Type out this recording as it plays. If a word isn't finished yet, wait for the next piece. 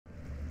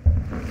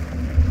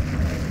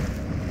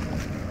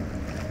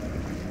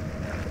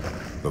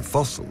The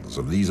fossils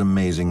of these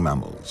amazing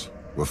mammals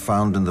were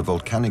found in the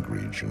volcanic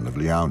region of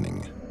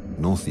Liaoning,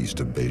 northeast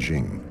of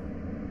Beijing.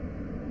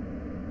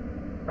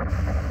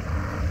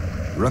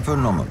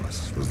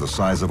 Reponomamus was the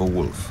size of a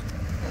wolf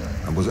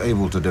and was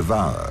able to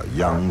devour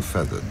young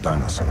feathered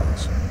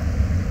dinosaurs.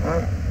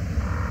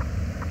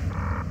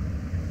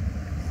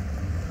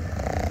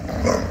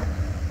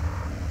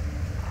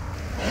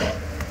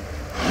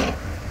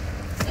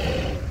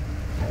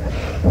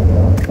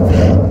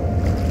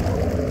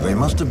 They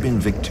must have been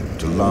victim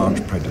to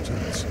large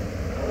predators,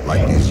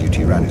 like these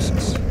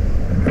Tyrannosaurus.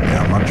 They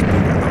are much bigger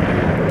than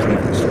all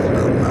previously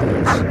known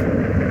mammals.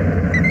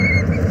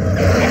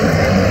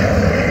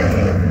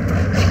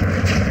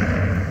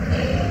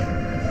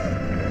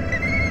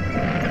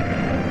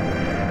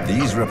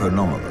 These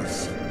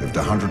Reponomamus lived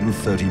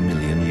 130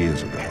 million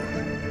years ago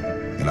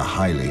in a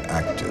highly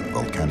active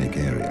volcanic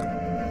area.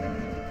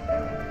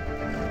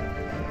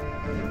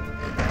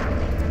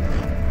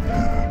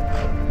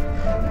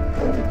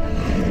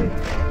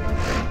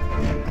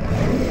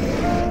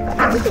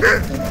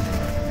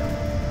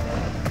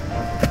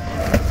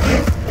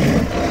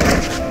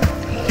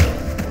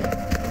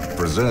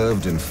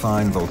 Preserved in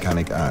fine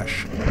volcanic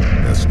ash,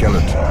 their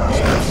skeletons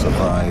have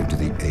survived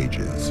the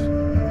ages.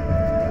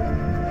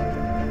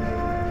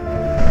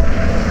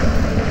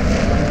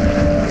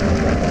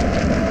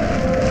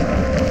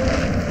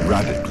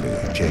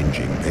 Radically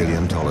changing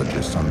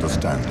paleontologists'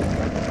 understanding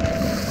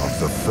of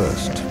the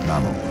first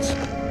mammals.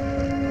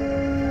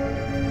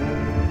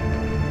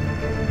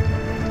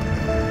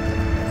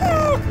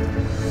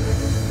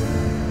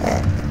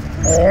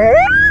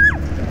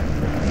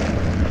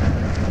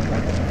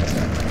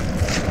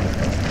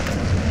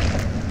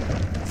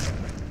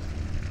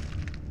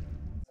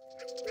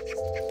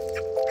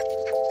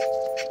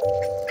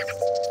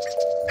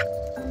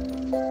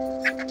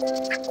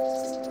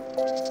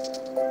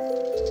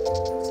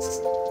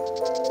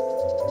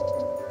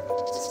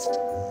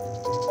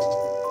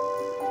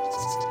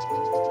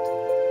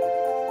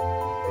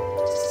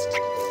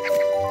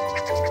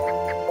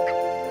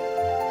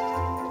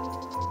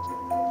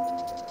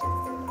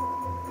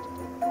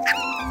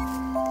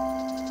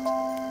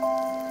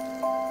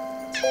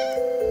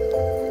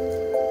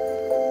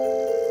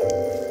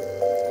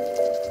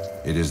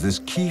 It is this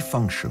key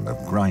function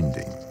of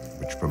grinding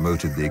which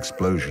promoted the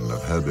explosion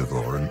of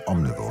herbivore and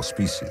omnivore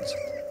species,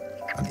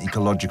 an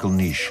ecological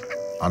niche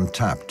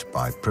untapped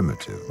by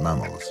primitive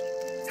mammals.